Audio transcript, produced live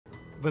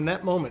when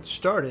that moment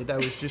started, I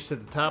was just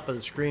at the top of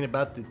the screen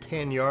about the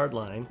 10-yard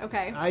line.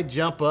 Okay. I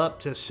jump up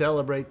to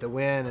celebrate the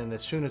win, and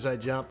as soon as I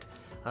jumped,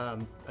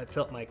 I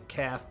felt my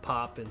calf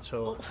pop, and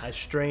so I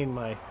strained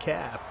my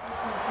calf.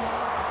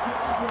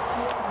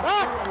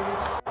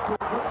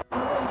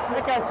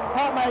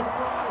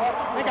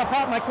 I think I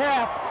popped my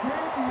calf.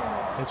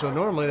 And so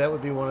normally that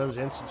would be one of those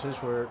instances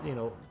where, you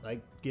know, I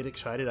get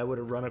excited. I would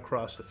have run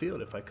across the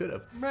field if I could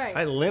have. Right.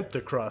 I limped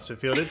across the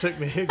field. It took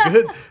me a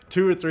good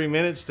 2 or 3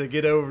 minutes to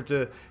get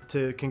over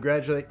to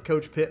congratulate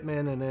Coach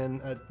Pittman, and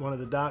then one of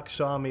the docs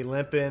saw me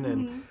limping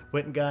and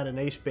went and got an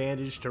ace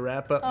bandage to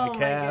wrap up my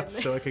calf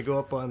so I could go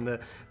up on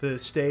the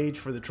stage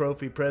for the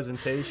trophy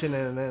presentation,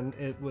 and then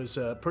it was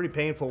a pretty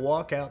painful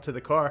walk out to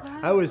the car.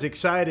 Wow. I was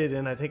excited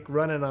and I think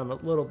running on a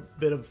little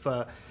bit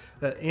of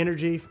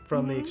energy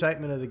from the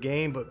excitement of the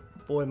game, but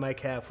boy, my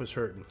calf was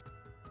hurting.